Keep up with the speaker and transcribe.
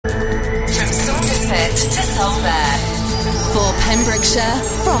Somerset to Salford. For Pembrokeshire,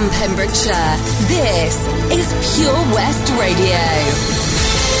 from Pembrokeshire, this is Pure West Radio.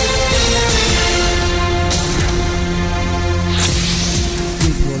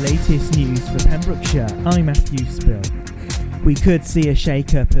 With your latest news for Pembrokeshire, I'm Matthew Spill. We could see a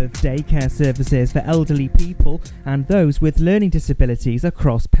shake-up of daycare services for elderly people and those with learning disabilities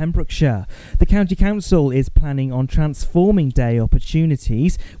across Pembrokeshire. The County Council is planning on transforming day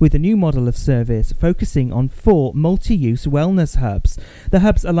opportunities with a new model of service focusing on 4 multi-use wellness hubs. The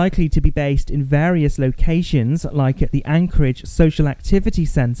hubs are likely to be based in various locations, like at the Anchorage Social Activity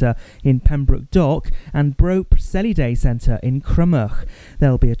Centre in Pembroke Dock and Bro Preseli Day Centre in Crummoch.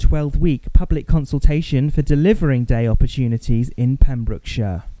 There'll be a 12-week public consultation for delivering day opportunities in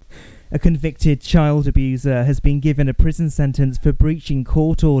Pembrokeshire. A convicted child abuser has been given a prison sentence for breaching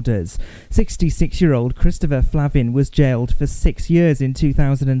court orders. 66-year-old Christopher Flavin was jailed for 6 years in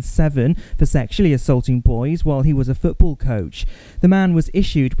 2007 for sexually assaulting boys while he was a football coach. The man was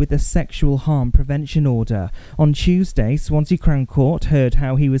issued with a sexual harm prevention order. On Tuesday, Swansea Crown Court heard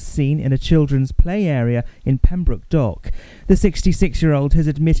how he was seen in a children's play area in Pembroke Dock. The 66-year-old has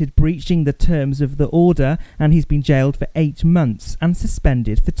admitted breaching the terms of the order, and he's been jailed for 8 months and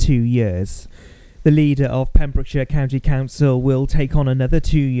suspended for 2 years. The leader of Pembrokeshire County Council will take on another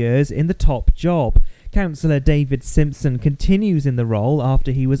 2 years in the top job. Councillor David Simpson continues in the role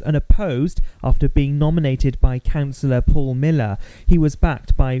after he was unopposed after being nominated by Councillor Paul Miller. He was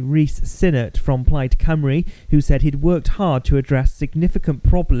backed by Rhys Sinnott from Plaid Cymru, who said he'd worked hard to address significant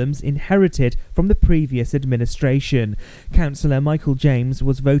problems inherited from the previous administration. Councillor Michael James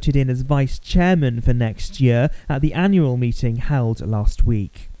was voted in as vice chairman for next year at the annual meeting held last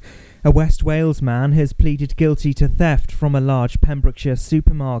week. A West Wales man has pleaded guilty to theft from a large Pembrokeshire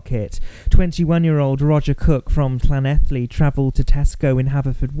supermarket. 21-year-old Roger Cook from Llanelli travelled to Tesco in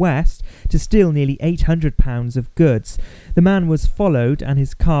Haverfordwest to steal nearly £800 of goods. The man was followed and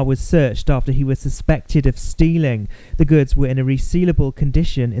his car was searched after he was suspected of stealing. The goods were in a resealable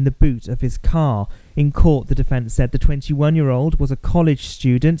condition in the boot of his car. In court, the defence said the 21-year-old was a college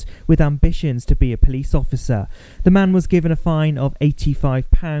student with ambitions to be a police officer. The man was given a fine of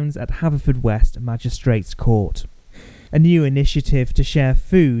 £85 at Haverfordwest Magistrates Court. A new initiative to share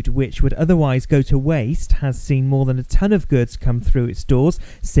food which would otherwise go to waste has seen more than a ton of goods come through its doors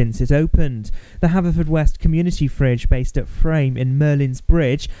since it opened. The Haverfordwest Community Fridge, based at Frame in Merlin's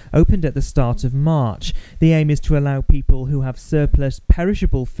Bridge, opened at the start of March. The aim is to allow people who have surplus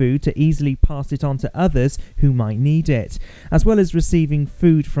perishable food to easily pass it on to others who might need it. As well as receiving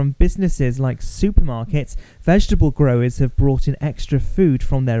food from businesses like supermarkets, vegetable growers have brought in extra food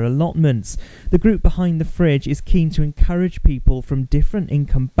from their allotments. The group behind the fridge is keen to encourage people from different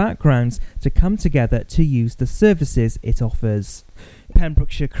income backgrounds to come together to use the services it offers.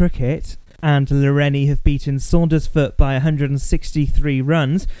 Pembrokeshire Cricket and Loreni have beaten Saundersfoot by 163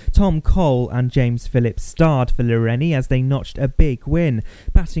 runs. Tom Cole and James Phillips starred for Loreni as they notched a big win.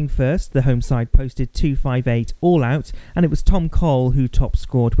 Batting first, the home side posted 258 all out, and it was Tom Cole who top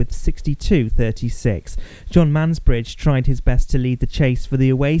scored with 62-36. John Mansbridge tried his best to lead the chase for the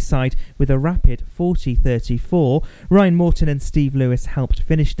away side with a rapid 40-34. Ryan Morton and Steve Lewis helped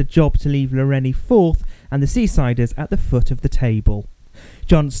finish the job to leave Loreni fourth and the Seasiders at the foot of the table.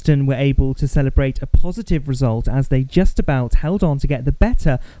 Johnston were able to celebrate a positive result as they just about held on to get the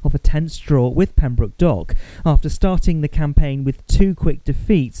better of a tense draw with Pembroke Dock. After starting the campaign with 2 quick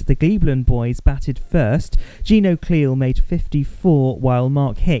defeats, the Cleveland boys batted first. Gino Cleal made 54 while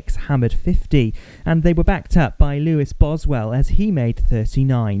Mark Hicks hammered 50, and they were backed up by Lewis Boswell as he made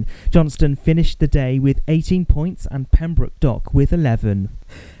 39. Johnston finished the day with 18 points and Pembroke Dock with 11.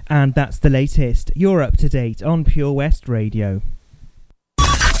 And that's the latest. You're up to date on Pure West Radio.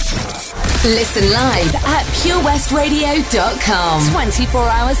 Listen live at purewestradio.com. 24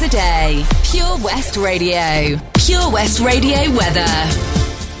 hours a day. Pure West Radio. Pure West Radio weather.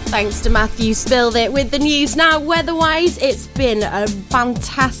 Thanks to Matthew Spill there with the news. Now, weather-wise, it's been a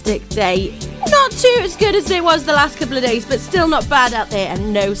fantastic day. Not too as good as it was the last couple of days, but still not bad out there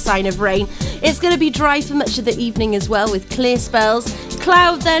and no sign of rain. It's going to be dry for much of the evening as well with clear spells.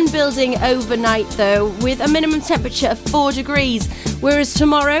 Cloud then building overnight though with a minimum temperature of 4 degrees. Whereas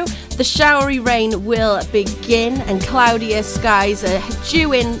tomorrow, the showery rain will begin and cloudier skies are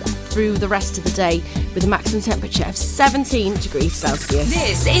due in through the rest of the day with a maximum temperature of 17 degrees Celsius.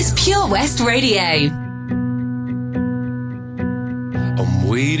 This is Pure West Radio. I'm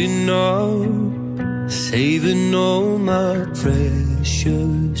waiting up, saving all my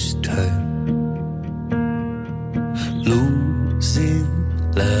precious time, losing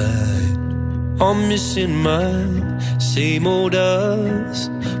light. I'm missing my same old us,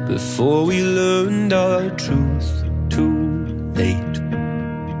 before we learned our truth too late.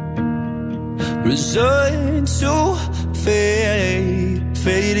 Resigned to fade,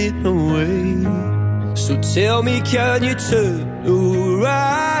 fading away. So tell me, can you turn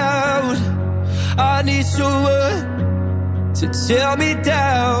around? I need someone to tear me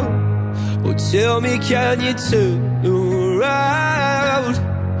down. Oh, tell me, can you turn around?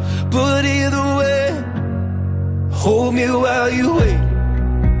 But either way, hold me while you wait.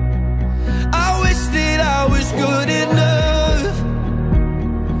 I wish that I was good enough.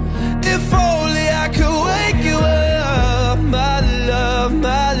 If only I could wake you up. My love,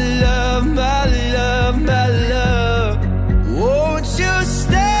 my love, my love, my love. Won't you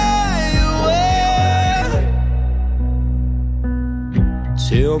stay away?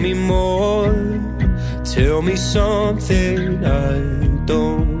 Tell me more. Tell me something I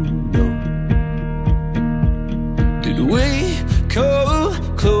don't know. Did we come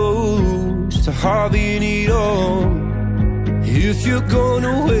close to having it all? If you're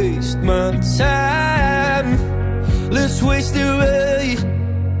gonna waste my time, let's waste it right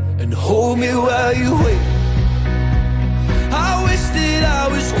and hold me while you wait. I wish that I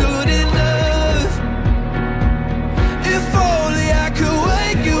was good enough. If only I could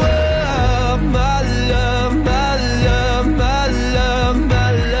wake you up. My love, my love, my love, my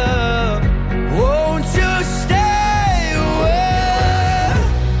love. Won't you stay away?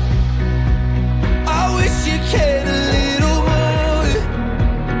 I wish you cared a little more.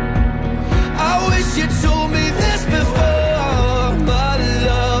 I wish you told me this before. My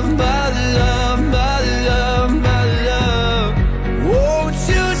love, my love, my love, my love. Won't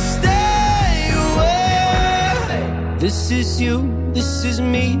you stay away? This is you, this is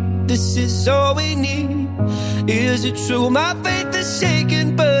me, this is all we need. Is it true? My faith is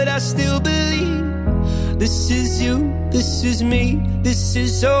shaken, but I still believe. This is you, this is me, this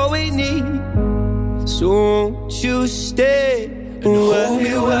is all we need. So won't you stay and hold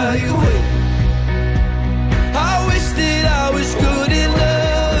me while you wait? I wish that I was good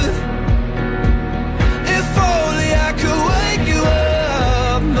enough. If only I could wake you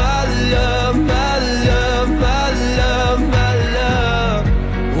up. My love, my love, my love, my love.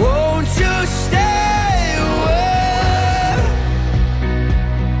 Won't you stay away?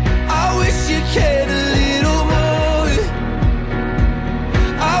 I wish you cared a little more.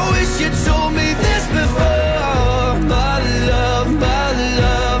 I wish you told me this before. My love, my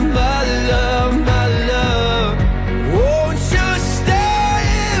love, my love, my love. Won't you stay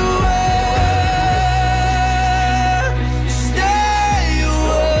away? Stay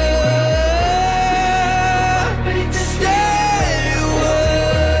away. Stay away.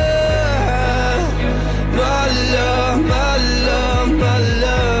 My love, my love, my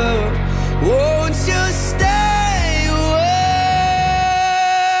love. Won't you stay away?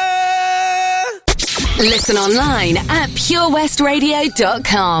 Listen online at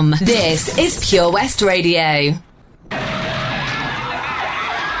purewestradio.com. This is Pure West Radio.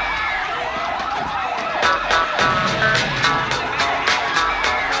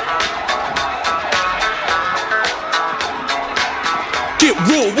 Get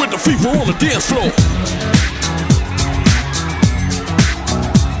real with the fever on the dance floor.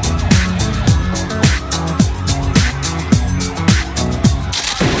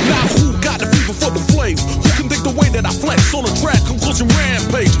 Now who got the fever for the flame? Who can dig the way that I flex on a track? Conclusion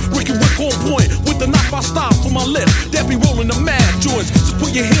rampage. Ricky Rick on point with the knock-out style for my left. That be rolling the mad joints. Just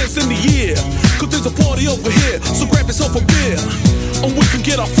put your hands in the air, cause there's a party over here. So grab yourself a beer and we can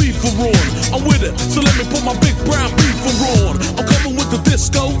get our fever on. I'm with it, so let me put my big brown beaver on. I'm coming with the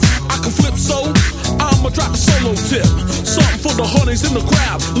disco, I can flip so I'ma drop a solo tip. Something for the honeys in the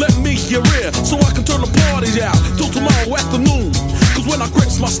crowd. Let me hear it, so I can turn the party out till tomorrow afternoon. Cause when I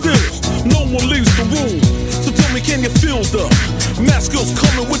grips my stills, no one leaves the room. So tell me, can you feel the mask girls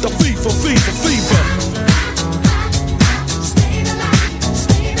coming with the fever, fever, fever?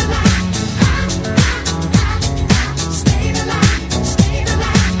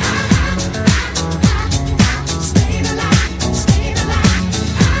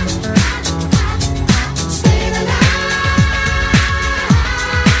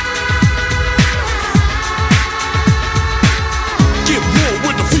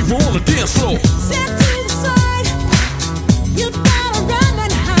 On the dance floor. Step to the side, you gotta run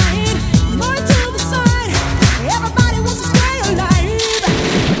and hide. More to the side, everybody wants to stay alive.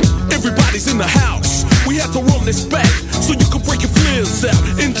 Everybody's in the house, we have to run this back so you can break your flares out.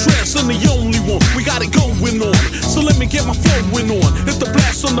 Interest in the only one, we got it going on. So So let me get my flowing on. It's the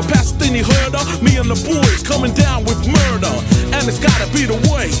blast on the past thing you heard of. Me and the boys coming down with murder, and it's gotta be the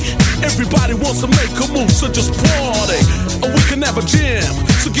way. Everybody wants to make a move, so just party, or we can have a jam.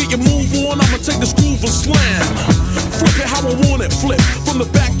 So get your move on, I'ma take this groove and slam. Flip it how I want it, flip from the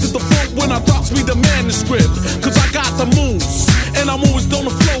back to the front when I drops me the manuscript. Cause I got the moves, and I'm always on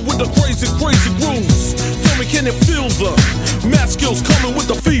the flow with the crazy, crazy grooves. Tell me, can it feel the math skills coming with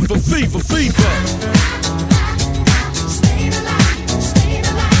the fever, fever, fever?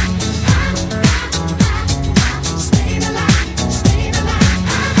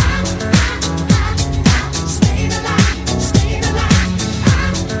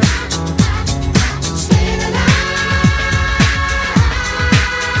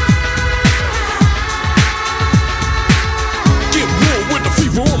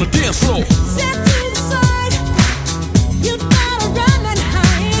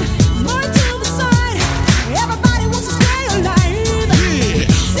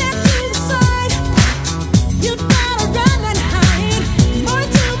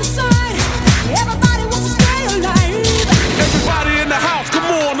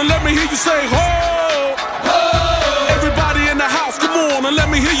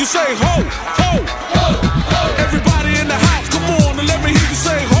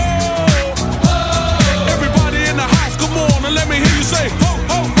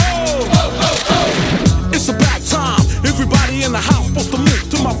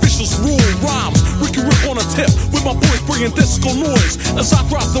 Disco noise as I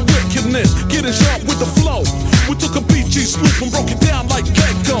drop the wickedness, getting sharp with the flow. We took a BG swoop and broke it down like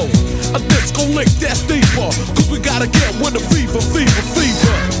Gecko. A disco lick that's deeper, cause we gotta get with the fever, fever,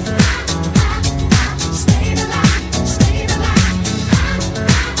 fever.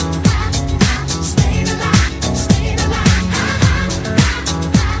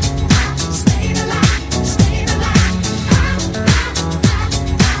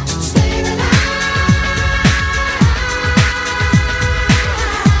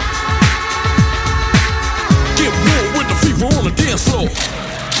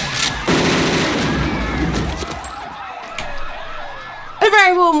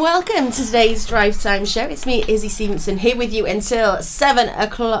 Welcome to today's Drivetime show. It's me, Izzy Stevenson, here with you until 7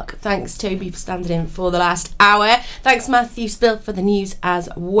 o'clock. Thanks, Toby, for standing in for the last hour. Thanks, Matthew Spill, for the news as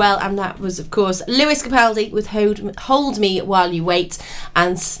well. And that was, of course, Lewis Capaldi with Hold Me While You Wait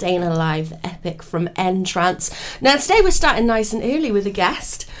and Staying Alive, the epic from Entrance. Now, today we're starting nice and early with a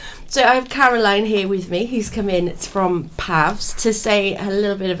guest. So I have Caroline here with me, who's come in from PAVS to say a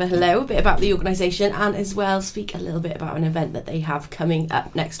little bit of a hello, a bit about the organisation, and as well speak a little bit about an event that they have coming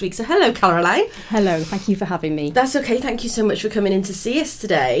up next week. So hello, Caroline. Hello, thank you for having me. That's okay, thank you so much for coming in to see us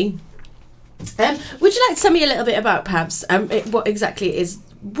today. Would you like to tell me a little bit about PAVS? What exactly it is?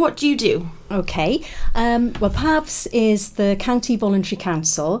 What do you do? Okay, well, PAVS is the County Voluntary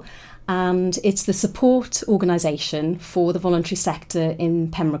Council, and it's the support organisation for the voluntary sector in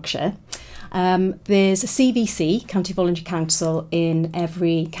Pembrokeshire. There's a CVC, County Voluntary Council, in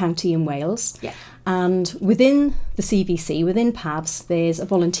every county in Wales. Yeah. And within the CVC, within PAVS, there's a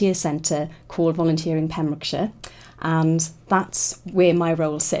volunteer centre called Volunteering Pembrokeshire. And that's where my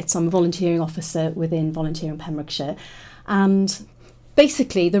role sits. I'm a volunteering officer within Volunteering Pembrokeshire. And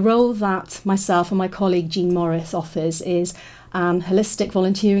basically, the role that myself and my colleague Jean Morris offers is an holistic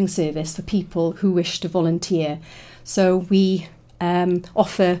volunteering service for people who wish to volunteer. So we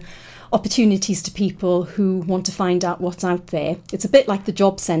offer opportunities to people who want to find out what's out there. It's a bit like the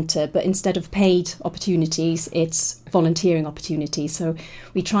job centre, but instead of paid opportunities, it's volunteering opportunities. So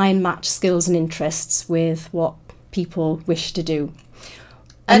we try and match skills and interests with what people wish to do.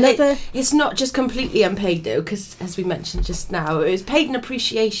 And it's not just completely unpaid though, because as we mentioned just now, it's paid in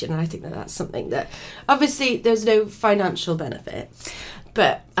appreciation, and I think that that's something that obviously there's no financial benefits,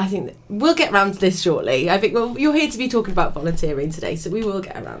 but I think that we'll get around to this shortly. I think you're here to be talking about volunteering today, so we will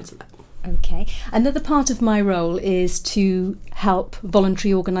get around to that. Okay. Another part of my role is to help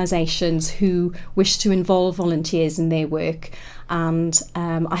voluntary organisations who wish to involve volunteers in their work, and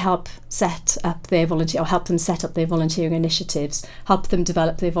I help them set up their volunteering initiatives, help them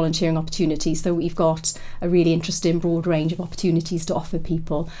develop their volunteering opportunities. So we've got a really interesting broad range of opportunities to offer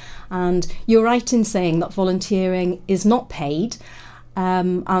people. And you're right in saying that volunteering is not paid,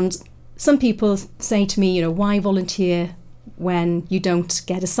 and some people say to me, why volunteer when you don't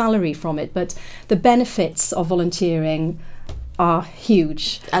get a salary from it? But the benefits of volunteering are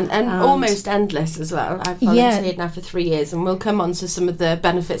huge and almost endless as well. I've volunteered now for 3 years, and we'll come on to some of the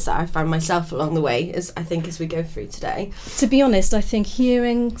benefits that I found myself along the way as we go through today. To be honest, I think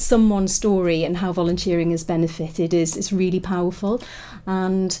hearing someone's story and how volunteering has benefited is really powerful,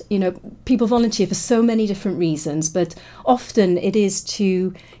 And, people volunteer for so many different reasons, but often it is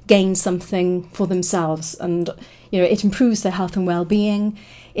to gain something for themselves. And, it improves their health and well-being.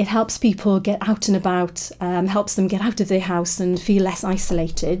 It helps people get out and about, helps them get out of their house and feel less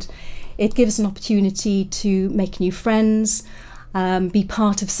isolated. It gives an opportunity to make new friends, be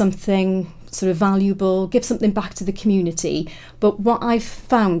part of something sort of valuable, give something back to the community. But what I've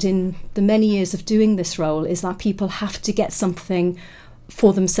found in the many years of doing this role is that people have to get something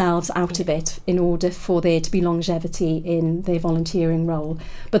for themselves out of it in order for there to be longevity in their volunteering role.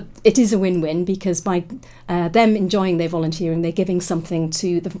 But it is a win-win, because by them enjoying their volunteering, they're giving something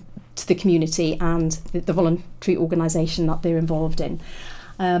to the community and the voluntary organisation that they're involved in.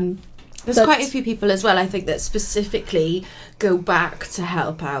 There's quite a few people as well, I think, that specifically go back to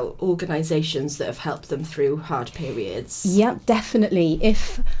help out organisations that have helped them through hard periods. Yeah, definitely.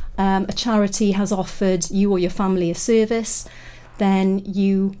 If a charity has offered you or your family a service, then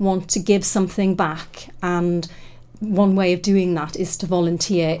you want to give something back. And one way of doing that is to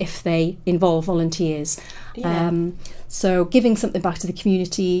volunteer if they involve volunteers. Yeah. So giving something back to the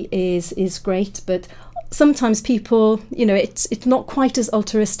community is great, but sometimes people, it's not quite as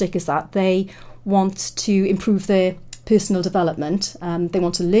altruistic as that. They want to improve their personal development. They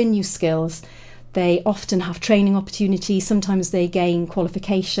want to learn new skills. They often have training opportunities. Sometimes they gain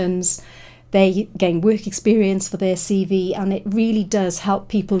qualifications. They gain work experience for their CV, and it really does help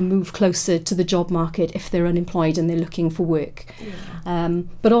people move closer to the job market if they're unemployed and they're looking for work. Yeah.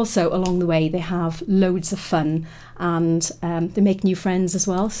 But also along the way they have loads of fun, and they make new friends as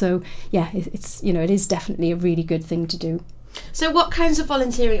well. So yeah, it is definitely a really good thing to do. So what kinds of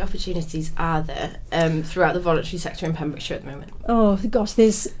volunteering opportunities are there throughout the voluntary sector in Pembrokeshire at the moment? Oh gosh,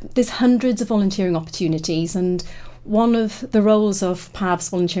 there's hundreds of volunteering opportunities, and one of the roles of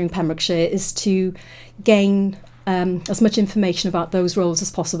PAVS Volunteering Pembrokeshire is to gain as much information about those roles as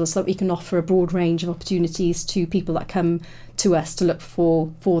possible, so that we can offer a broad range of opportunities to people that come to us to look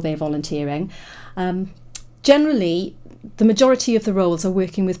for their volunteering. Generally, the majority of the roles are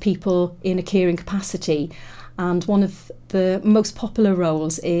working with people in a caring capacity, and one of the most popular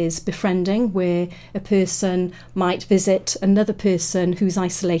roles is befriending, where a person might visit another person who's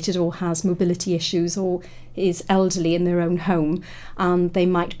isolated or has mobility issues or is elderly in their own home, and they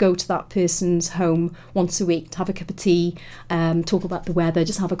might go to that person's home once a week to have a cup of tea, talk about the weather,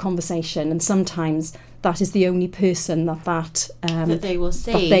 just have a conversation. And sometimes that is the only person that they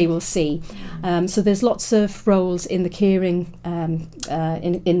will see. So there's lots of roles in the caring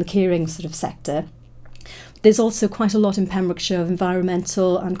in the caring sort of sector. There's also quite a lot in Pembrokeshire of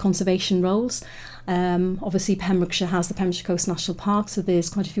environmental and conservation roles. Obviously Pembrokeshire has the Pembrokeshire Coast National Park, so there's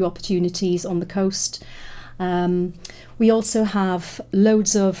quite a few opportunities on the coast. We also have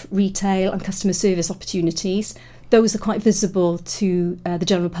loads of retail and customer service opportunities. Those are quite visible to the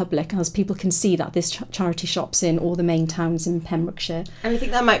general public, as people can see that there's charity shops in all the main towns in Pembrokeshire. And I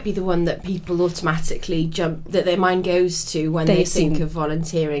think that might be the one that people automatically that their mind goes to when they think of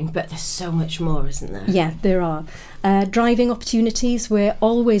volunteering, but there's so much more, isn't there? Yeah, there are. Driving opportunities, we're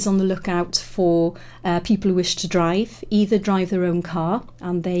always on the lookout for people who wish to drive, either drive their own car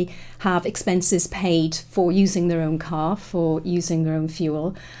and they have expenses paid for using their own car, for using their own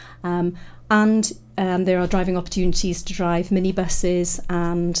fuel, and there are driving opportunities to drive minibuses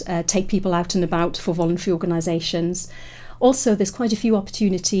and take people out and about for voluntary organisations. Also, there's quite a few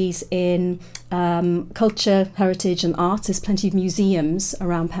opportunities in culture, heritage and arts. There's plenty of museums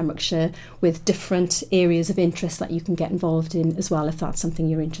around Pembrokeshire with different areas of interest that you can get involved in as well, if that's something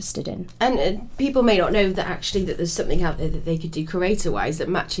you're interested in. And people may not know that actually that there's something out there that they could do creator-wise that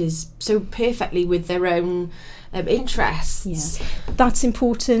matches so perfectly with their own interests. Yeah, that's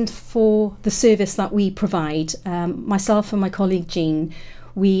important for the service that we provide. Myself and my colleague Jean,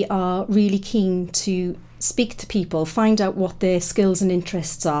 we are really keen to speak to people, find out what their skills and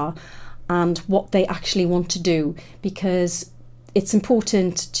interests are and what they actually want to do, because it's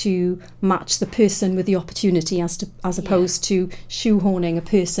important to match the person with the opportunity as opposed to shoehorning a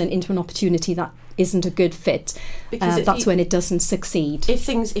person into an opportunity that isn't a good fit. Because that's when it doesn't succeed. If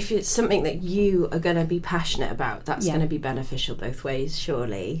it's something that you are going to be passionate about, that's going to be beneficial both ways,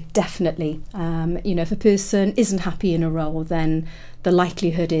 surely. Definitely. If a person isn't happy in a role, then the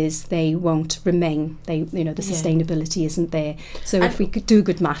likelihood is they won't remain. The sustainability isn't there. So if we could do a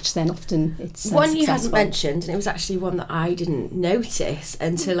good match, then often it's one you hadn't mentioned, and it was actually one that I didn't notice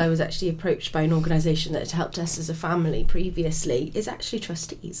until I was actually approached by an organisation that had helped us as a family previously, is actually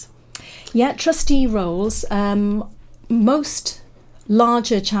trustees. Yeah, trustee roles. Most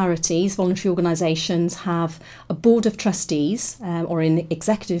larger charities, voluntary organisations, have a board of trustees or an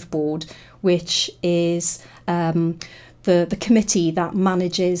executive board, which is the committee that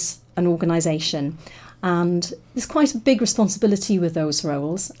manages an organisation. And there's quite a big responsibility with those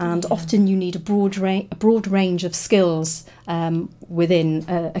roles, and often you need a broad range of skills within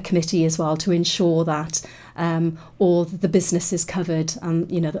a committee as well to ensure that all the business is covered, and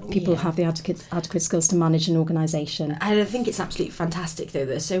that people have the adequate skills to manage an organisation. And I think it's absolutely fantastic, though,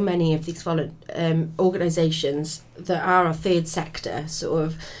 that so many of these organisations that are a third sector sort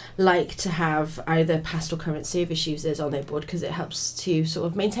of like to have either past or current service users on their board, because it helps to sort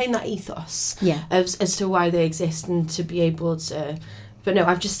of maintain that ethos as to why they exist and to be able to. But no,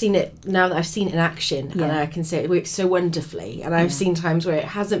 I've just seen it now that I've seen it in action, and I can say it works so wonderfully. And I've seen times where it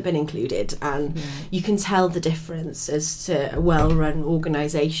hasn't been included, and you can tell the difference as to a well-run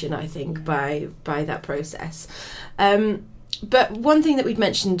organisation, I think, by that process. But one thing that we've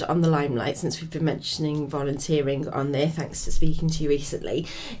mentioned on the Limelight, since we've been mentioning volunteering on there, thanks to speaking to you recently,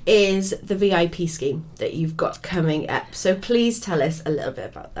 is the VIP scheme that you've got coming up. So please tell us a little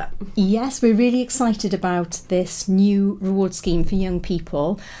bit about that. Yes, we're really excited about this new reward scheme for young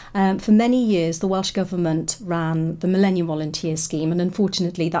people. For many years, the Welsh Government ran the Millennium Volunteer Scheme, and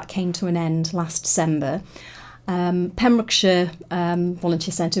unfortunately that came to an end last December. Pembrokeshire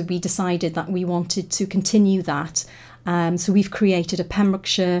Volunteer Centre, we decided that we wanted to continue that. So we've created a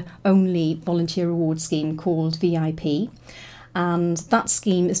Pembrokeshire-only volunteer reward scheme called VIP. And that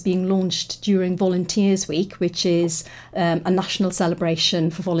scheme is being launched during Volunteers Week, which is a national celebration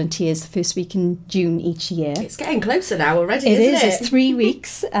for volunteers the first week in June each year. It's getting closer now already, isn't it? It's 3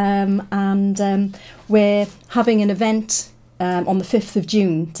 weeks. And we're having an event on the 5th of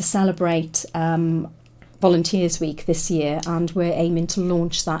June to celebrate Volunteers Week this year, and we're aiming to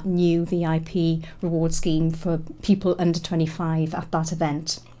launch that new VIP reward scheme for people under 25 at that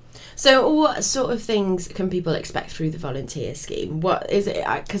event. So what sort of things can people expect through the volunteer scheme? What is it?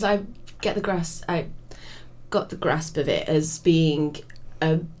 Because I got the grasp of it as being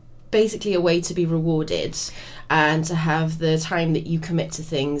basically a way to be rewarded and to have the time that you commit to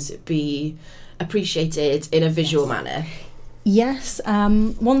things be appreciated in a visual manner. Yes,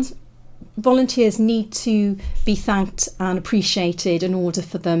 volunteers need to be thanked and appreciated in order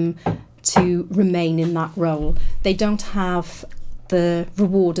for them to remain in that role. They don't have the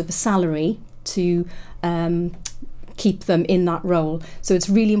reward of a salary to keep them in that role. So it's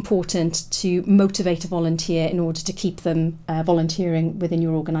really important to motivate a volunteer in order to keep them volunteering within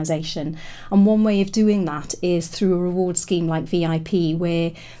your organisation. And one way of doing that is through a reward scheme like VIP,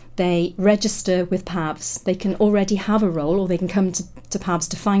 where they register with PAVS. They can already have a role, or they can come to PAVS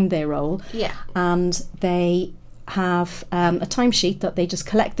to find their role. Yeah. And they have a timesheet that they just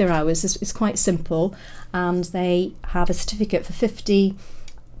collect their hours. It's quite simple. And they have a certificate for 50,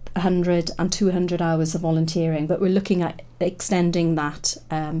 100 and 200 hours of volunteering. But we're looking at extending that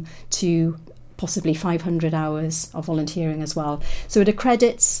to possibly 500 hours of volunteering as well. So it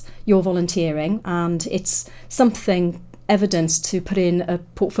accredits your volunteering, and it's something evidence to put in a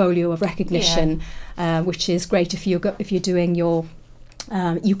portfolio of recognition, which is great if you're doing your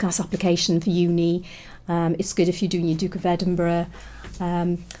UCAS application for uni. It's good if you're doing your Duke of Edinburgh,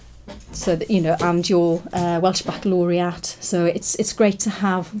 so that and your Welsh Baccalaureate. So it's great to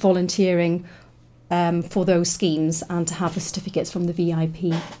have volunteering for those schemes and to have the certificates from the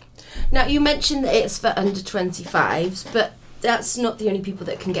VIP. Now, you mentioned that it's for under 25s, but that's not the only people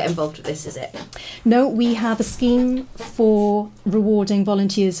that can get involved with this, is it? No, we have a scheme for rewarding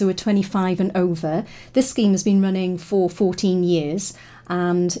volunteers who are 25 and over. This scheme has been running for 14 years,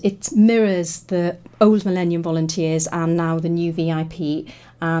 and it mirrors the old Millennium Volunteers and now the new VIP,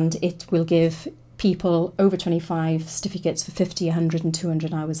 and it will give people over 25 certificates for 50, 100 and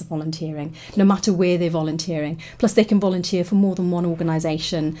 200 hours of volunteering, no matter where they're volunteering. Plus they can volunteer for more than one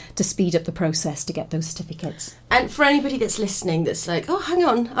organisation to speed up the process to get those certificates. And for anybody that's listening that's like, oh, hang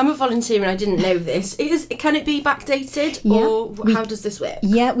on, I'm a volunteer and I didn't know this, can it be backdated, or how does this work?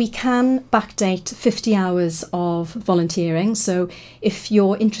 Yeah, we can backdate 50 hours of volunteering. So if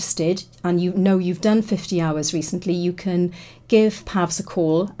you're interested and you've done 50 hours recently, you can give PAVS a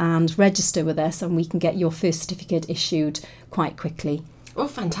call and register with us, and we can get your first certificate issued quite quickly. Oh,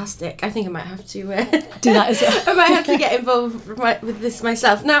 fantastic. I think I might have to do that as well. I might have to get involved with this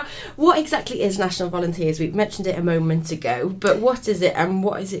myself. Now, what exactly is National Volunteers Week? We mentioned it a moment ago, but what is it and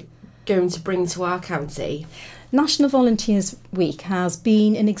what is it going to bring to our county? National Volunteers Week has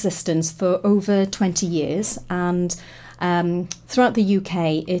been in existence for over 20 years, and throughout the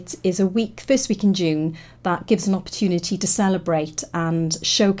UK it is first week in June, that gives an opportunity to celebrate and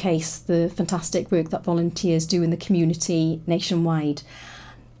showcase the fantastic work that volunteers do in the community nationwide.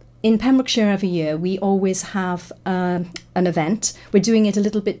 in Pembrokeshire every year, we always have an event. We're doing it a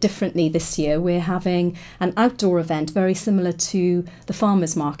little bit differently this year. We're having an outdoor event very similar to the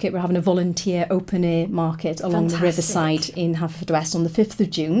farmers market. We're having a volunteer open air market along the riverside in Haverfordwest on the 5th of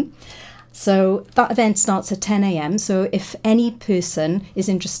June. So that event starts at 10 a.m. So if any person is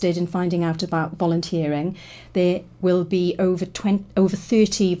interested in finding out about volunteering, there will be over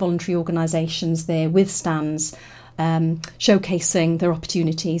 30 voluntary organisations there with stands, showcasing their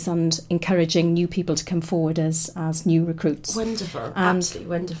opportunities and encouraging new people to come forward as new recruits. Wonderful, And absolutely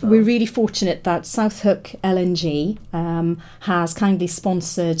wonderful. We're really fortunate that Southhook LNG has kindly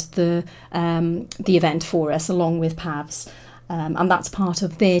sponsored the event for us along with PAVS. And that's part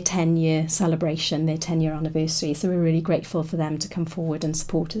of their 10-year celebration, their 10-year anniversary. So we're really grateful for them to come forward and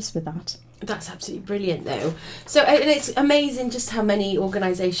support us with that. That's absolutely brilliant, though. So, and it's amazing just how many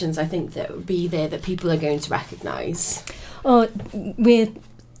organisations I think that would be there that people are going to recognise. Oh, we're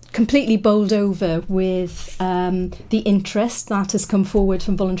completely bowled over with the interest that has come forward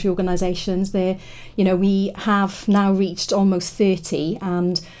from voluntary organisations. There, we have now reached almost 30,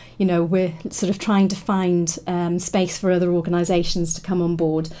 and we're sort of trying to find space for other organisations to come on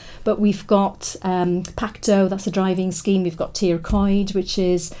board. But we've got Pacto, that's a driving scheme. We've got Tir Coed, which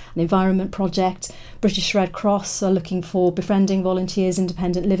is an environment project. British Red Cross are looking for befriending volunteers,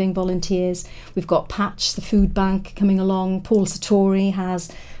 independent living volunteers. We've got Patch, the food bank, coming along. Paul Sartori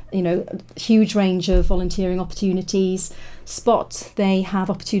has a huge range of volunteering opportunities. Spot, they have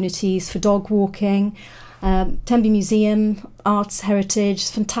opportunities for dog walking. Tenby Museum, Arts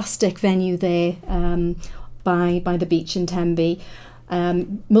Heritage, fantastic venue there by the beach in Tenby.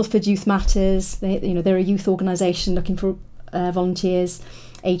 Milford Youth Matters, they're a youth organisation looking for volunteers.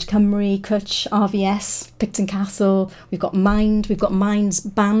 Age Cymru, Cwtch, RVS, Picton Castle. We've got Mind's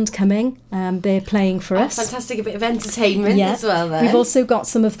band coming. They're playing for us. Fantastic, a bit of entertainment as well there. We've also got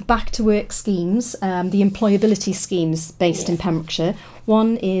some of the back to work schemes, the employability schemes based in Pembrokeshire.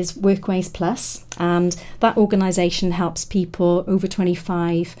 One is Workways Plus, and that organisation helps people over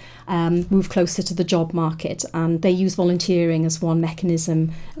 25 move closer to the job market, and they use volunteering as one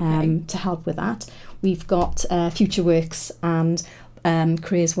mechanism to help with that. We've got Future Works and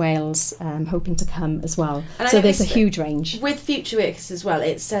Careers Wales hoping to come as well. And so there's a huge range. With Future Works as well,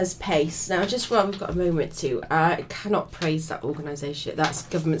 it says PACE. Now, just while we've got a moment to, I cannot praise that organisation, that's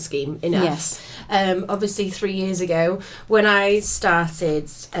government scheme, enough. Yes. Obviously, 3 years ago, when I started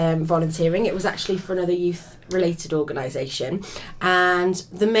volunteering, it was actually for another youth-related organisation, and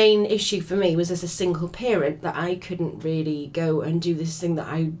the main issue for me was, as a single parent, that I couldn't really go and do this thing that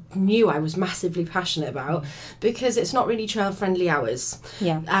I knew I was massively passionate about, because it's not really child-friendly hours.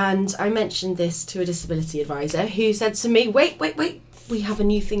 Yeah. And I mentioned this to a disability advisor who said to me, wait, we have a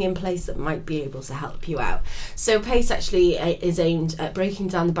new thing in place that might be able to help you out. So PACE actually is aimed at breaking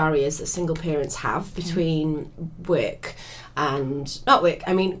down the barriers that single parents have between work and not work.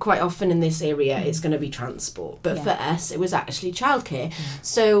 I mean, quite often in this area it's going to be transport, but for us it was actually childcare.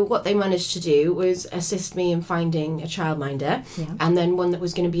 So what they managed to do was assist me in finding a childminder, and then one that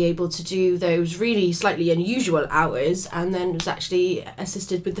was going to be able to do those really slightly unusual hours, and then was actually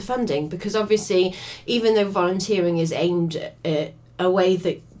assisted with the funding, because obviously even though volunteering is aimed at a way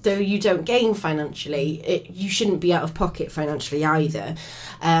that, though you don't gain financially, you shouldn't be out of pocket financially either.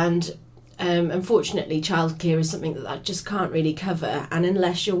 And unfortunately, childcare is something that just can't really cover, and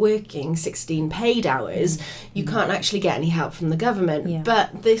unless you're working 16 paid hours, you can't actually get any help from the government.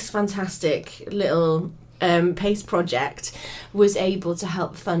 But this fantastic little PACE project was able to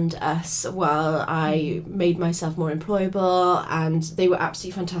help fund us while I made myself more employable, and they were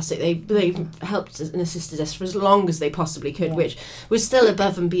absolutely fantastic. They helped and assisted us for as long as they possibly could, which was still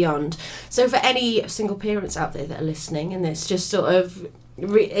above and beyond. So for any single parents out there that are listening, and it's just sort of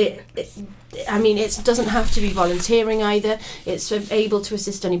it doesn't have to be volunteering either. It's able to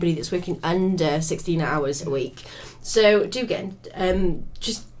assist anybody that's working under 16 hours a week. So do get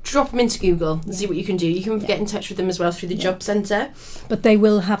just drop them into Google and see what you can do. You can get in touch with them as well through the job centre. But they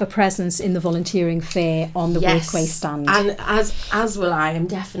will have a presence in the volunteering fair on the Workway stand. And as will I. I'm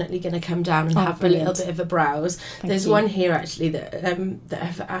definitely going to come down and have brilliant. A little bit of a browse. There's one here actually that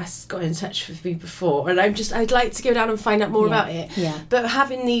I've got in touch with me before, and I'd like to go down and find out more about it. Yeah. But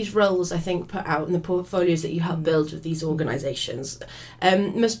having these roles, I think, put out in the portfolios that you help build with these organisations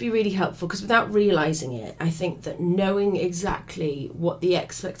must be really helpful, because without realising it, I think that knowing exactly what the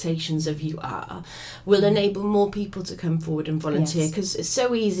expectations expectations of you are, will enable more people to come forward and volunteer, because it's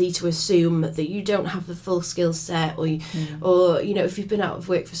so easy to assume that you don't have the full skill set, or you know, if you've been out of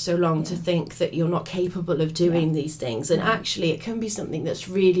work for so long, to think that you're not capable of doing these things. And actually it can be something that's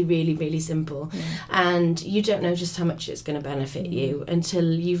really, really, really simple, and you don't know just how much it's going to benefit you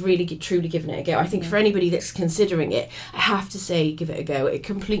until you've really truly given it a go. I think for anybody that's considering it, I have to say, give it a go. It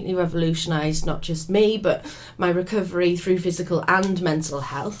completely revolutionised not just me, but my recovery through physical and mental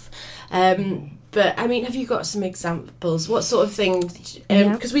health. But I mean, have you got some examples? What sort of things?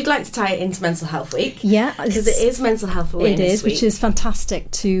 Because we'd like to tie it into Mental Health Week. Yeah, because it is Mental Health Awareness Week. It is, which is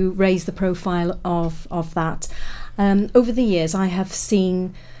fantastic to raise the profile of that. Over the years, I have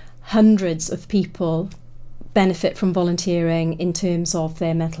seen hundreds of people benefit from volunteering in terms of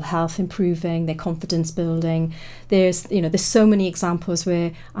their mental health improving, their confidence building. There's so many examples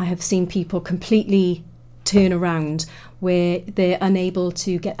where I have seen people completely turn around, where they're unable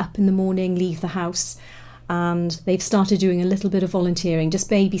to get up in the morning, leave the house, and they've started doing a little bit of volunteering, just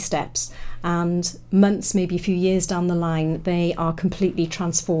baby steps, and months, maybe a few years down the line, they are completely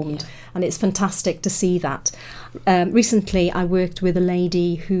transformed. And it's fantastic to see that. Recently I worked with a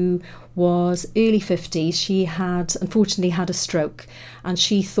lady who was early 50s. She had unfortunately had a stroke, and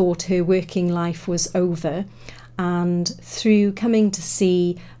she thought her working life was over. And through coming to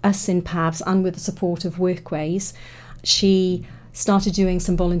see us in PAVS and with the support of Workways, she started doing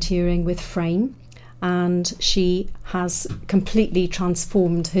some volunteering with Frame, and she has completely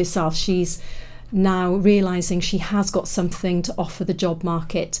transformed herself. She's now realising she has got something to offer the job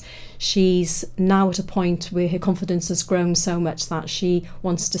market. She's now at a point where her confidence has grown so much that she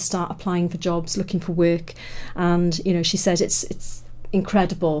wants to start applying for jobs, looking for work. And, you know, she said it's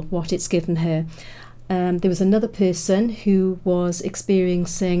incredible what it's given her. There was another person who was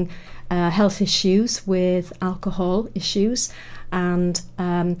experiencing health issues with alcohol issues, and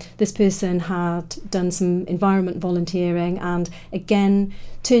this person had done some environment volunteering and again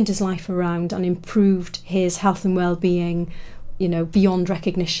turned his life around and improved his health and well-being, you know, beyond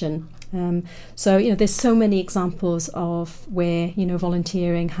recognition. So, you know, there's so many examples of where, you know,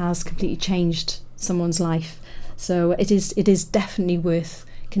 volunteering has completely changed someone's life. So it is definitely worth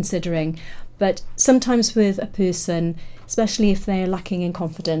considering. But sometimes with a person, especially if they're lacking in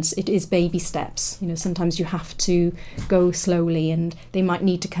confidence, it is baby steps. You know, sometimes you have to go slowly, and they might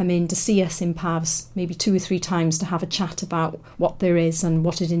need to come in to see us in PAVS maybe 2 or 3 times to have a chat about what there is and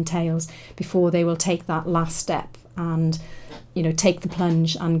what it entails before they will take that last step and, you know, take the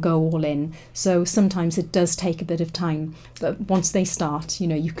plunge and go all in. So sometimes it does take a bit of time, but once they start, you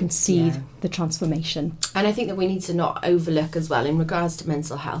know, you can see the transformation. And I think that we need to not overlook as well, in regards to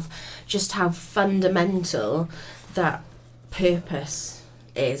mental health, just how fundamental that purpose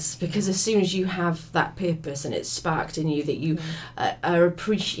is, because as soon as you have that purpose and it's sparked in you that you are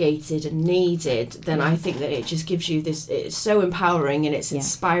appreciated and needed, then I think that it just gives you this, it's so empowering and it's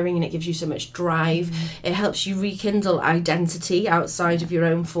inspiring, and it gives you so much drive. It helps you rekindle identity outside of your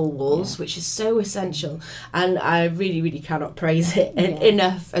own four walls, which is so essential, and I really, really cannot praise it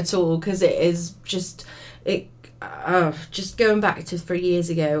enough at all, because it is just just going back to 3 years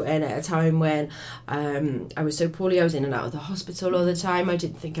ago, and at a time when I was so poorly, I was in and out of the hospital all the time. I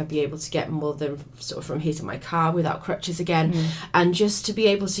didn't think I'd be able to get more than sort of from here to my car without crutches again, and just to be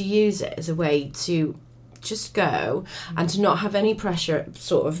able to use it as a way to just go and to not have any pressure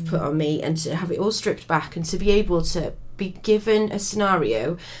sort of put on me, and to have it all stripped back, and to be able to be given a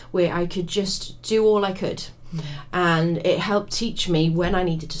scenario where I could just do all I could. And it helped teach me when I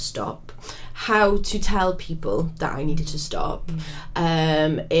needed to stop, how to tell people that I needed to stop.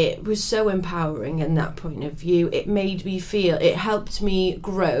 It was so empowering in that point of view. It made me feel, it helped me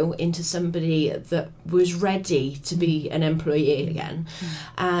grow into somebody that was ready to be an employee again.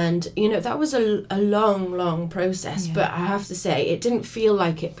 And, you know, that was a long process, but I have to say it didn't feel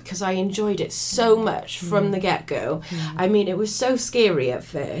like it, because I enjoyed it so much from the get-go. I mean, it was so scary at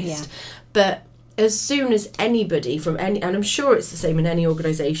first, but as soon as anybody from any, and I'm sure it's the same in any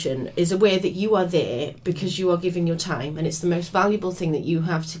organisation, is aware that you are there because you are giving your time, and it's the most valuable thing that you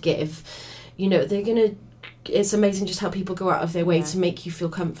have to give, you know, it's amazing just how people go out of their way to make you feel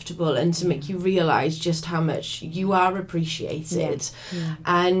comfortable and to make you realise just how much you are appreciated.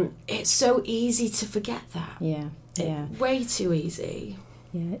 And it's so easy to forget that. Way too easy.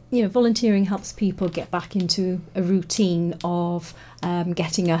 Yeah, you know, volunteering helps people get back into a routine of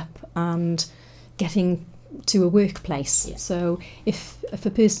getting up and getting to a workplace. So if a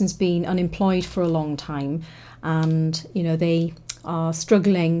person's been unemployed for a long time and, you know, they are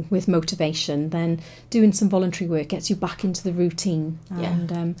struggling with motivation, then doing some voluntary work gets you back into the routine.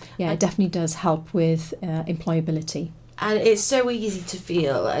 And it definitely does help with employability. And it's so easy to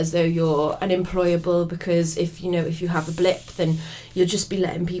feel as though you're unemployable because if you have a blip, then you'll just be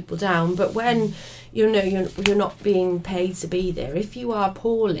letting people down. But when you're not being paid to be there, if you are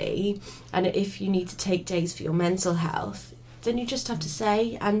poorly and if you need to take days for your mental health, then you just have to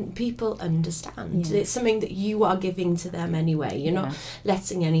say, and people understand. Yeah. It's something that you are giving to them anyway. You're not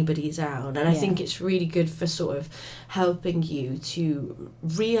letting anybody down. And I think it's really good for sort of helping you to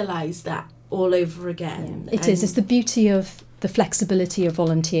realise that all over again. It is. It's the beauty of the flexibility of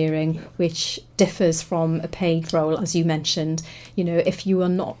volunteering, which differs from a paid role, as you mentioned. If you are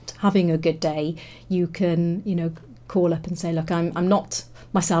not having a good day, you can, call up and say, look, I'm not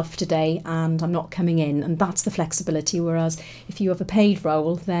myself today and I'm not coming in, and that's the flexibility. Whereas if you have a paid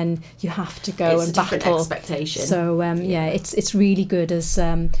role, then you have to go and battle. It's a different expectation. So it's really good as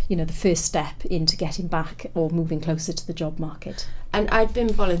the first step into getting back or moving closer to the job market. And I'd been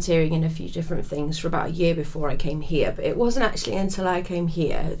volunteering in a few different things for about a year before I came here, but it wasn't actually until I came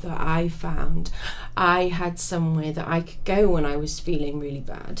here that I found I had somewhere that I could go when I was feeling really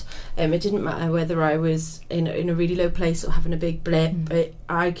bad. It didn't matter whether I was in a really low place or having a big blip, but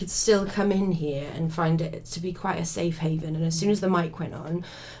I could still come in here and find it to be quite a safe haven. And as soon as the mic went on,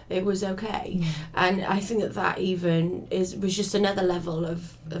 it was okay. And I think that even was just another level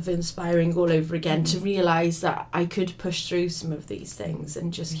of inspiring all over again, to realise that I could push through some of these things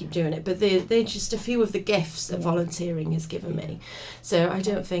and just keep doing it. But they're just a few of the gifts that volunteering has given me. So I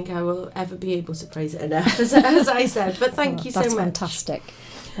don't think I will ever be able to praise it enough, as I said. But thank you so much. That's fantastic.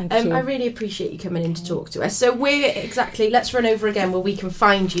 Thank you. I really appreciate you coming in to talk to us. So let's run over again where we can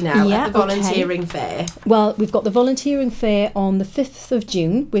find you now at the volunteering fair. Well, we've got the volunteering fair on the 5th of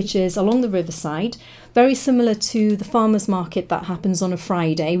June, which is along the riverside. Very similar to the farmers market that happens on a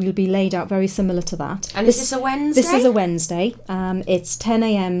Friday. We'll be laid out very similar to that. And is this a Wednesday? This is a Wednesday. It's 10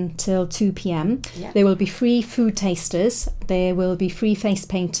 a.m. till 2 p.m. Yep. There will be free food tasters. There will be free face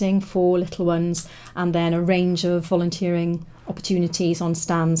painting for little ones, and then a range of volunteering opportunities on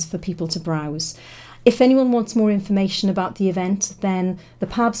stands for people to browse. If anyone wants more information about the event, then the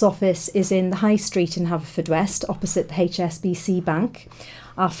PAVS office is in the High Street in Haverfordwest, opposite the HSBC Bank.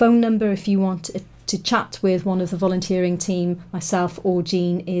 Our phone number, if you want to chat with one of the volunteering team, myself or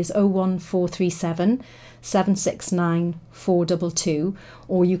Jean, is 01437 769 422,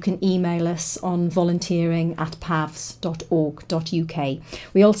 or you can email us on volunteering@pavs.org.uk.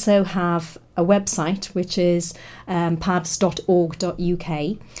 We also have a website which is pavs.org.uk,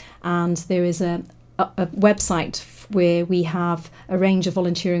 and there is a website where we have a range of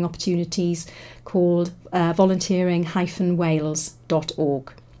volunteering opportunities called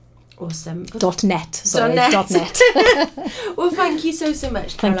volunteering-wales.org. Awesome. .net. .net. Well, thank you so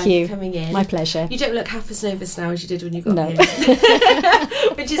much, Caroline, for coming in. My pleasure. You don't look half as nervous now as you did when you got here.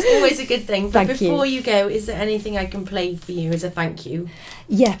 Which is always a good thing. But before you go, is there anything I can play for you as a thank you?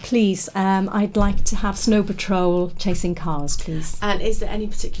 Yeah, please. I'd like to have Snow Patrol Chasing Cars, please. And is there any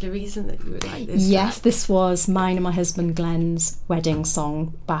particular reason that you would like this? Yes, this was mine and my husband Glenn's wedding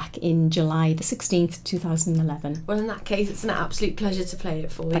song back in July the 16th, 2011. Well, in that case, it's an absolute pleasure to play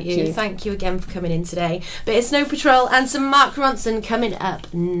it for you. Thank you again for coming in today. But it's Snow Patrol and some Mark Ronson coming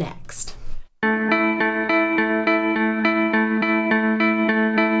up next.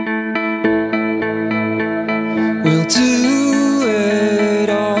 We'll do it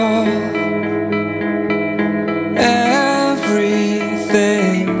all,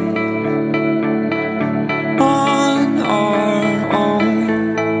 everything on our own.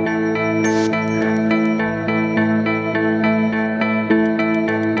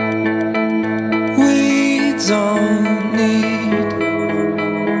 We don't need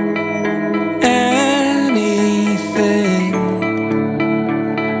anything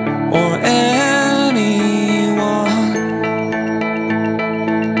or anyone.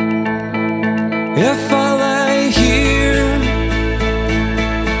 If I lay here,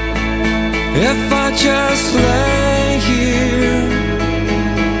 if I just lay here,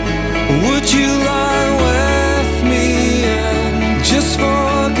 would you lie with me and just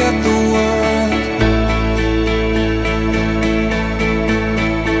forget the world?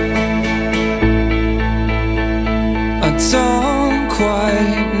 I don't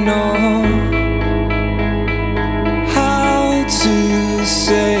quite know how to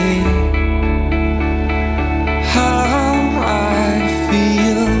say how I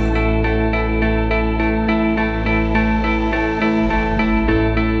feel.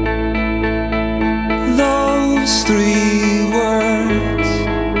 Those 3 words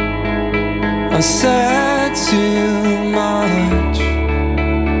I said too much.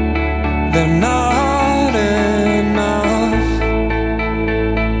 They're not enough.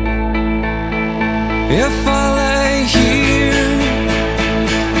 If I lay here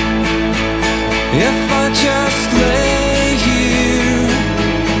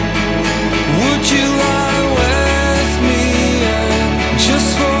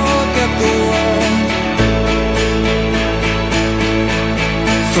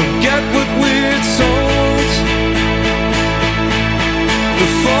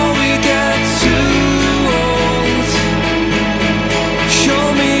before we get too old. Show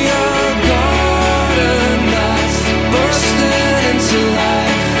me a garden that's bursting into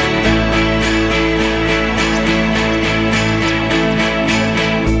life.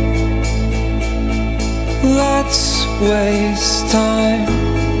 Let's waste time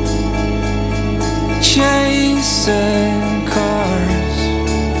chasing cars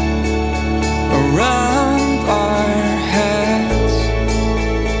around our heads.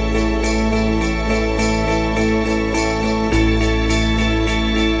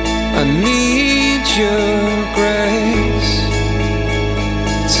 I need your grace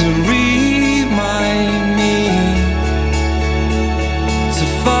to remind me to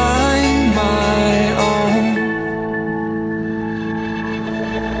find my own.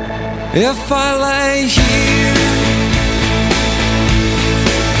 If I lay here,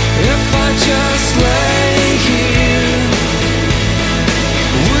 if I just lay here,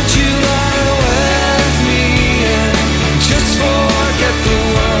 would you lie with me and just forget the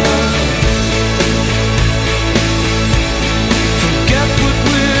world? Forget what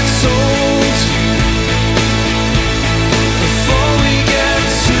we're told before we get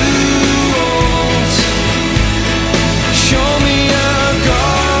too old. Show me a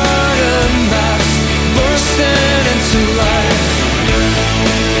garden that's bursting into life.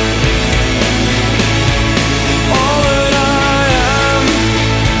 All that I am,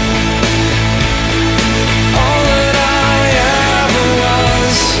 all that I ever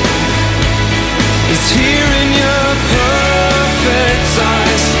was, is here in your perfect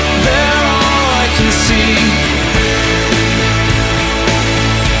eyes. They're all I can see.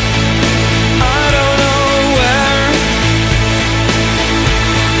 I don't know where,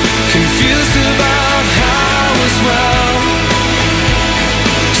 confused about how as well.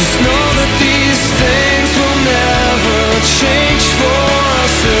 Just know that these things will never change for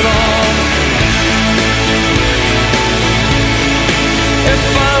us at all. If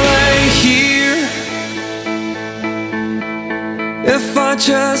I lay here, if I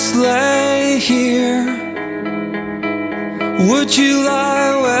just lay here, would you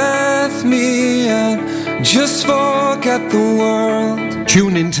lie with me and just forget the world?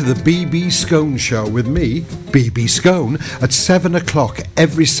 Tune in to the BB Scone Show with me, BB Scone, at 7 o'clock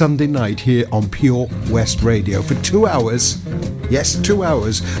every Sunday night here on Pure West Radio for 2 hours, yes, 2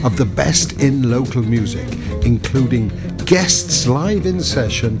 hours of the best in local music, including guests live in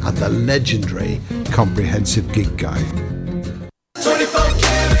session and the legendary Comprehensive Gig Guide.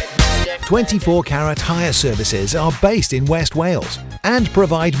 24 Carat Hire Services are based in West Wales and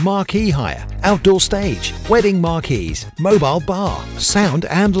provide marquee hire, outdoor stage, wedding marquees, mobile bar, sound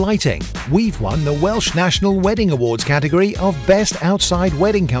and lighting. We've won the Welsh National Wedding Awards category of Best Outside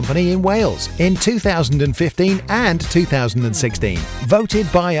Wedding Company in Wales in 2015 and 2016,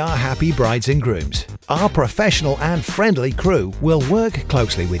 voted by our happy brides and grooms. Our professional and friendly crew will work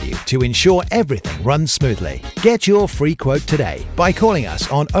closely with you to ensure everything runs smoothly. Get your free quote today by calling us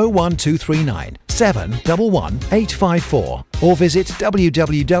on 01239 711 854 or visit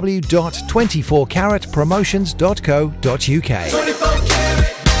www.24caratpromotions.co.uk.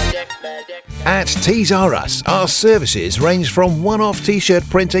 At Tees R Us, our services range from one-off t-shirt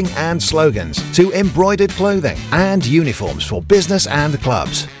printing and slogans to embroidered clothing and uniforms for business and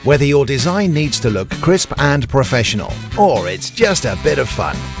clubs. Whether your design needs to look crisp and professional or it's just a bit of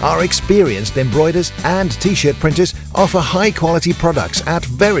fun, our experienced embroiders and t-shirt printers offer high-quality products at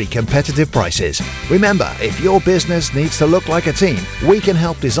very competitive prices. Remember, if your business needs to look like a team, we can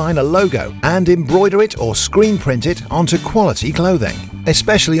help design a logo and embroider it or screen print it onto quality clothing,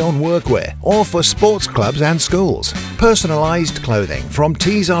 especially on workwear or for sports clubs and schools. Personalised clothing from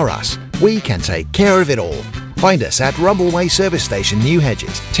Tees R Us. We can take care of it all. Find us at Rumbleway Service Station, New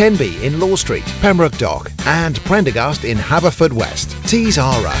Hedges, 10B in Law Street, Pembroke Dock, and Prendergast in Haverfordwest. Tees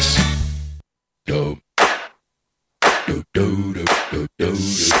R Us.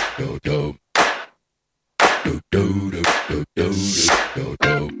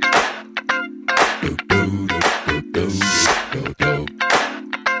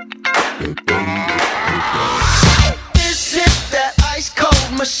 This hit that ice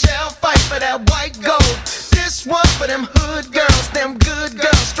cold Michelle fight for that white gold. This one for them hood girls, them good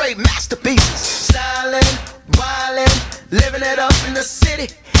girls, straight masterpieces. Stylin', wildin', living it up in the city.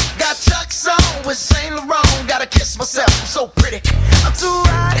 Got Chuck's on with Saint Laurent. Gotta kiss myself, I'm so pretty. I'm too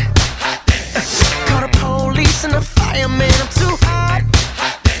hot. Call the police and the fireman. I'm too hot.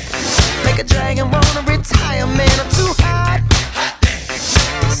 Make a dragon wanna retire, man. I'm too hot.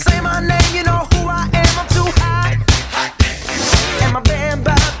 Say my name, you know who I am. I'm too hot. And my band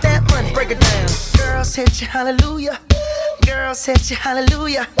bought that money. Break it down. Girls hit you, hallelujah. Girls hit you,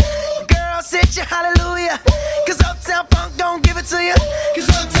 hallelujah. Girls hit you, hallelujah. Cause Uptown Funk don't give it to you. Cause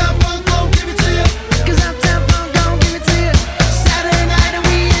Uptown Funk don't give it to you. Cause Uptown Funk don't give it to you. Saturday night and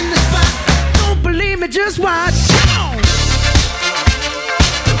we in the spot. Don't believe me, just watch. Come on.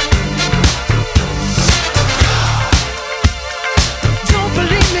 Don't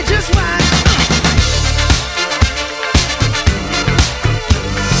believe me, just watch.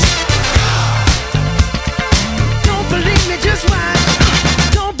 Don't believe me, just watch.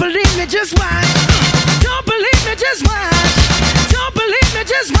 Don't believe me, just watch. Don't believe me, just watch. Don't believe me,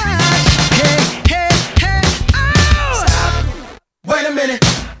 just watch. Hey, hey, hey, oh! Stop. Wait a minute.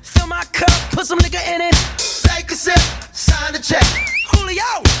 Fill my cup, put some nigga in it. Take a sip, sign the check.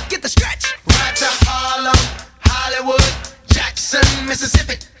 Julio, get the stretch. Right to Harlem, Hollywood, Jackson,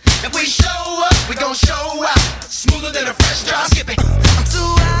 Mississippi. If we show up, we gon' show out. Smoother than a fresh drop. Skip it. I'm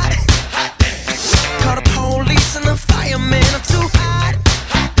too hot. Hot damn. Call the police and the fireman. I'm too hot.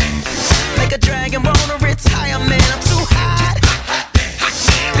 Hot damn. Make a dragon wanna retire, man. I'm too hot. Hot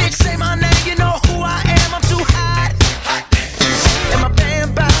damn. Bitch, say my name, you know who I am. I'm too hot. Hot damn. And my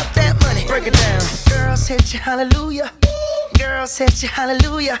band bout that money. Break it down. Girls hit you, hallelujah. Girls hit you,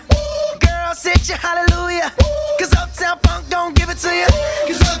 hallelujah. Girls hit you, hallelujah. Cause Uptown Funk don't give it to you.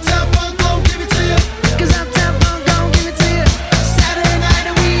 Cause Uptown Funk don't give it to you. Cause Uptown Funk don't give it to you. Saturday night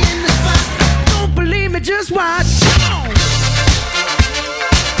and we in the spot. Don't believe me, just watch. Come on.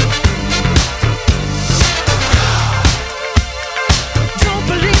 Don't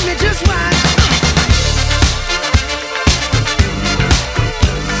believe me, just watch.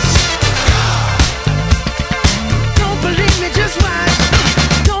 Don't believe me, just watch.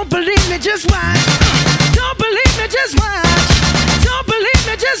 Don't believe me, just watch. Don't believe me, just watch. Don't believe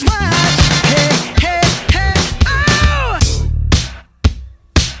me, just watch. Hey, hey, hey, oh!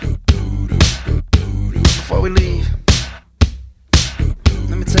 Before we leave,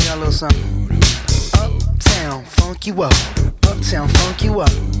 let me tell y'all a little something. Uptown, funk you up. Uptown, funk you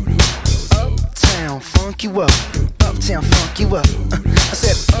up. Uptown, funk you up. Uptown, funk you up. I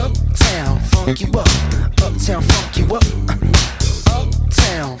said uptown, funk you up. Uptown, funk you up.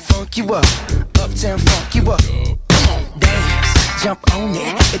 Uptown, funk you up. Uptown, funk you up. Come on, dance, jump on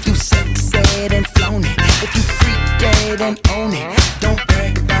it. If you sexed and flown it. If you freak dead and own it. Don't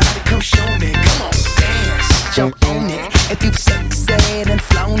brag about it, come show me. Come on, dance, jump on it. If you sexed and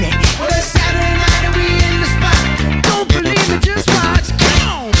flown it. Well, it's Saturday night and we in the spot. Don't believe me, just watch. Come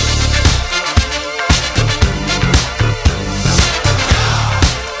on.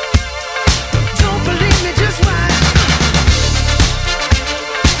 Don't believe me, just watch.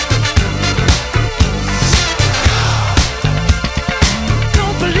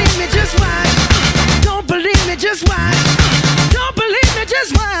 Don't believe me, just watch. Don't believe me, just watch. Don't believe me,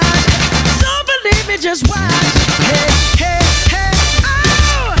 just watch. Don't believe me, just watch. Hey, hey, hey,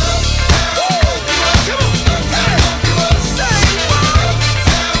 oh!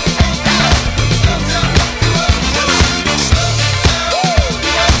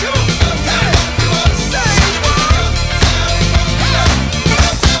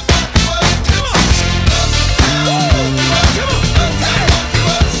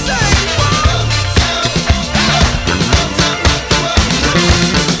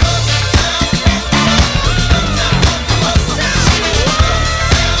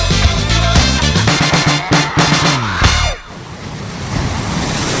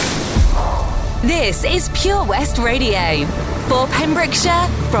 This is Pure West Radio for Pembrokeshire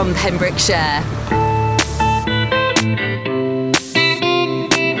from Pembrokeshire.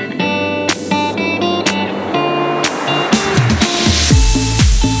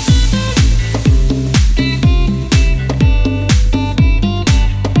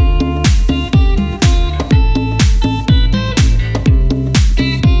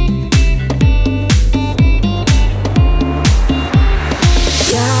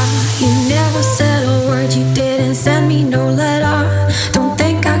 Send me no letter. Don't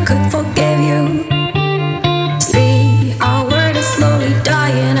think I could forgive you.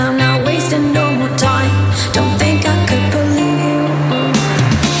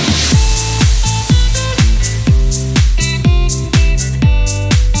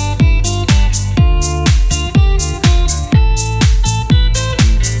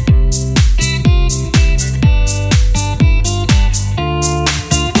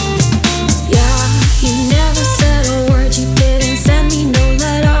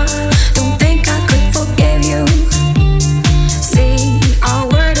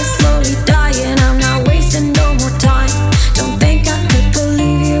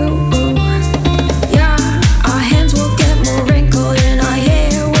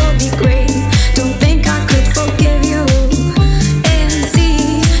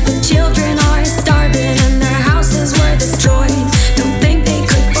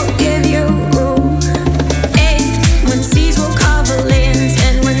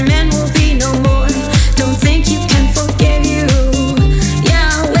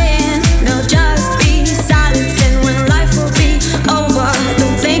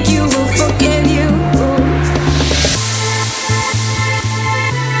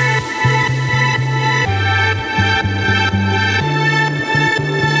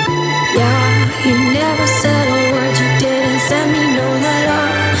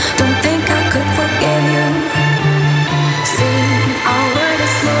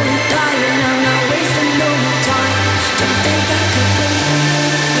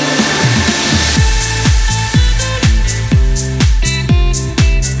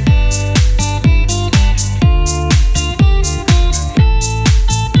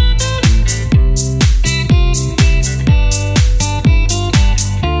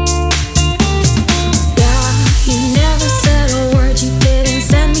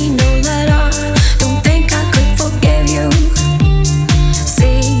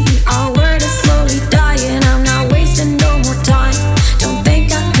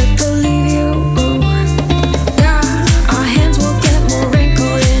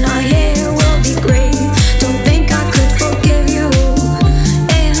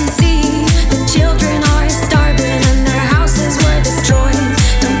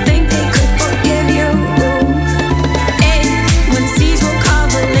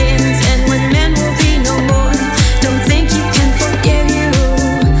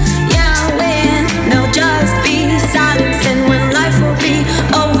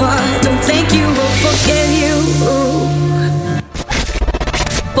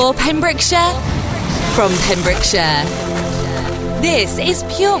 Pembrokeshire, from Pembrokeshire. This is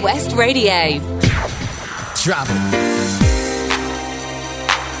Pure West Radio. Drop it.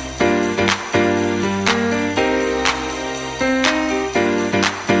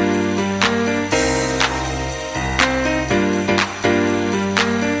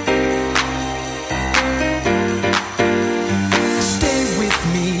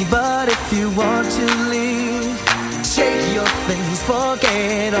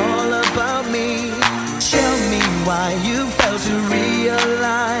 Forget all about me. Tell me why you failed to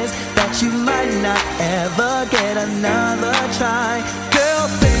realize that you might not ever get another try. Girl,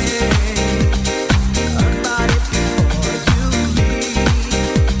 think about it before you leave.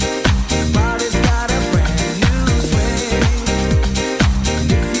 Body's got a brand new swing.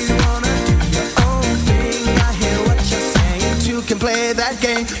 If you wanna do your own thing, I hear what you're saying. Two can play that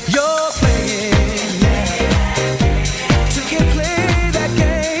game you're playing.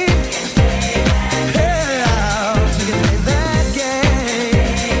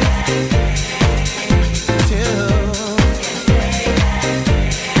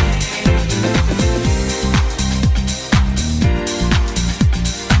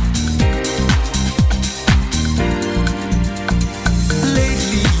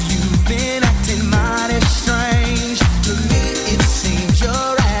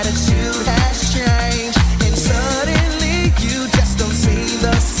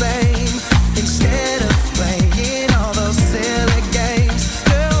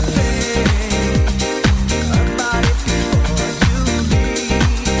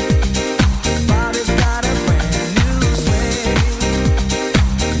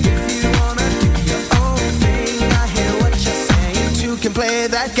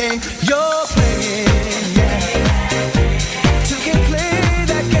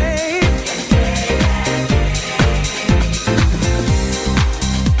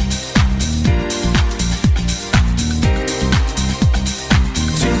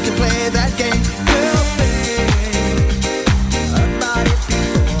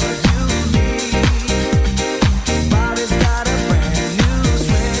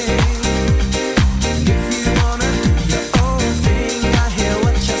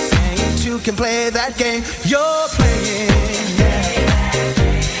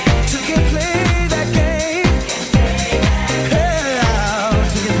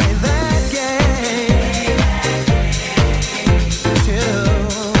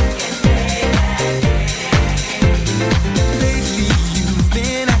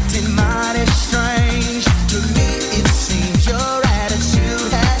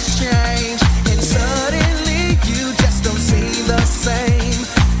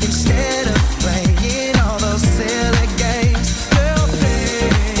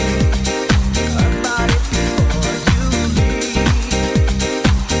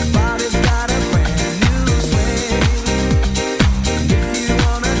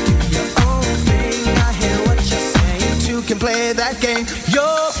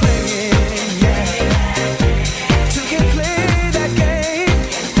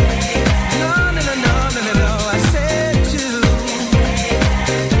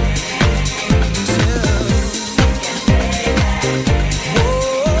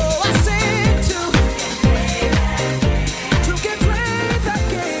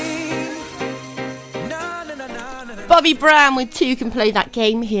 Brown with Two Can Play That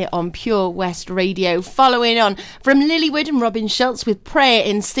Game here on Pure West Radio. Following on from Lilywood and Robin Schultz with Prayer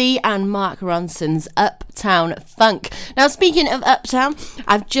in C and Mark Ronson's Uptown Funk. Now, speaking of Uptown,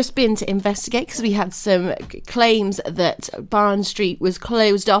 I've just been to investigate because we had some claims that Barn Street was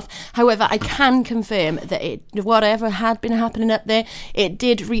closed off. However, I can confirm that whatever had been happening up there, it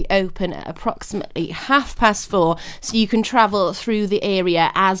did reopen at approximately 4:30, so you can travel through the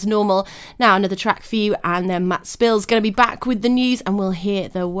area as normal. Now, another track for you, and then Matt Spill's going to be back with the news and we'll hear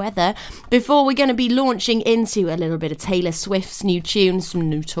the weather before we're going to be launching into a little bit of Taylor Swift's new tune, some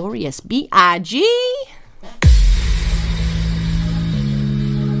Notorious B.I.G. I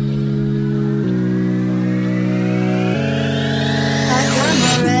got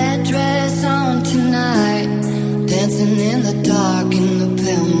my red dress on tonight, dancing in the dark in the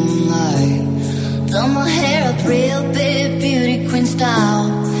pale moonlight. Done my hair up real big, beauty queen style,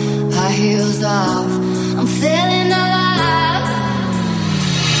 high heels off, I'm feeling alive.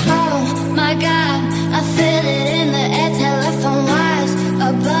 Oh my God, I feel it in the air, telephone wires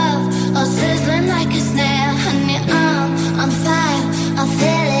above, all sizzling like a snare. Honey, I'm fire, I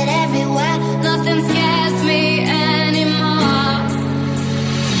feel it everywhere, nothing scares me anymore.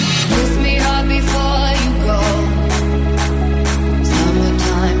 Kiss me hard before you go,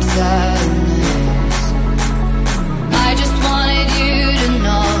 summertime sadness. I just wanted you to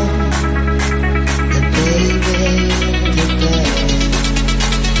know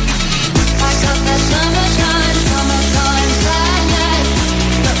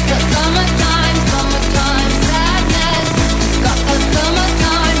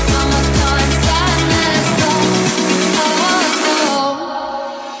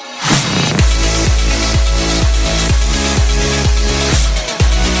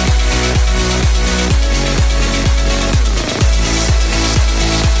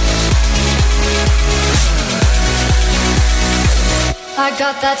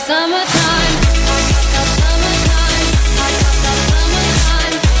got that summertime. I got that summertime. I got that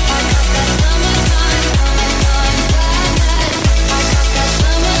summertime. I got that summertime. Summertime sadness. I got that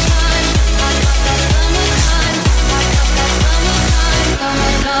summertime. I got that summertime. I got that summertime.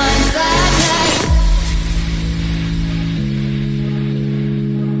 Summertime sadness.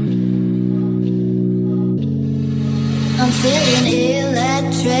 I'm feeling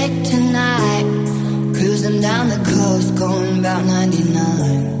electric tonight. Cruising down the coast, going about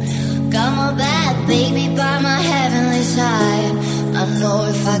 99. Got my bad baby by my heavenly side. I know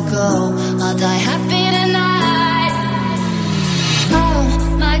if I go, I'll die happy tonight.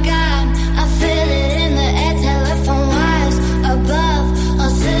 Oh my God, I feel it in the air. Telephone wires above,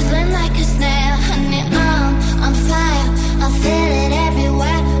 all sizzling like a snail. Honey, I'm fire. I feel it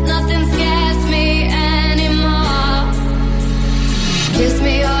everywhere. Nothing scares me anymore. Kiss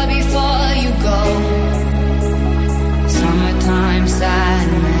me all before you go. Summertime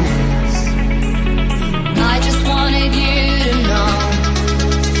sadness. I just wanted you to know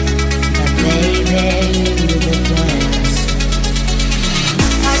that baby, you're the best.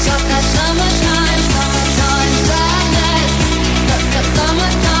 I got that summertime, summertime sadness. Got that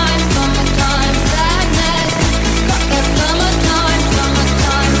summertime, summertime sadness. Got that summertime,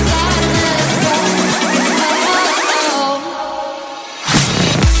 summertime sadness.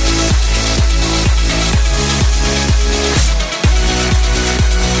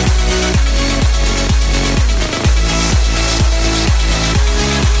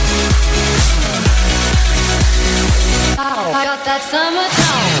 I got that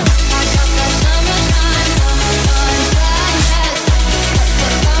summertime. I got that summertime, summertime sadness. Got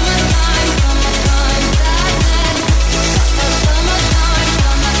that summertime, summertime sadness. Got that summertime,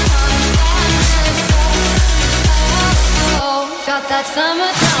 summertime sadness. Oh, got that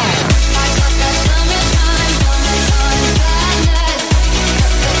summertime. I got that summertime, summertime sadness.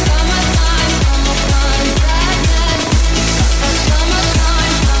 Got that summertime, summertime sadness. Got that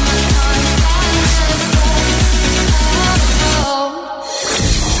summertime, summertime sadness.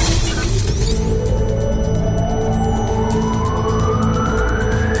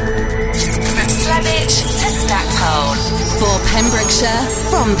 From Slevich to Stackpole. For Pembrokeshire,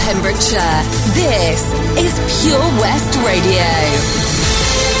 from Pembrokeshire, this is Pure West Radio.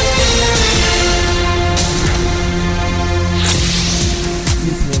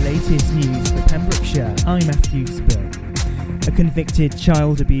 With your latest news for Pembrokeshire, I'm Matthew Spill. A convicted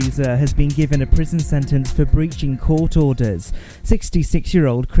child abuser has been given a prison sentence for breaching court orders.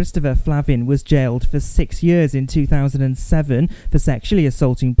 66-year-old Christopher Flavin was jailed for 6 years in 2007 for sexually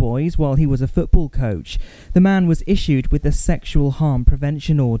assaulting boys while he was a football coach. The man was issued with a sexual harm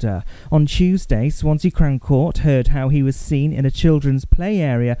prevention order. On Tuesday, Swansea Crown Court heard how he was seen in a children's play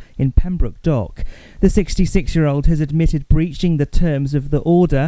area in Pembroke Dock. The 66-year-old has admitted breaching the terms of the order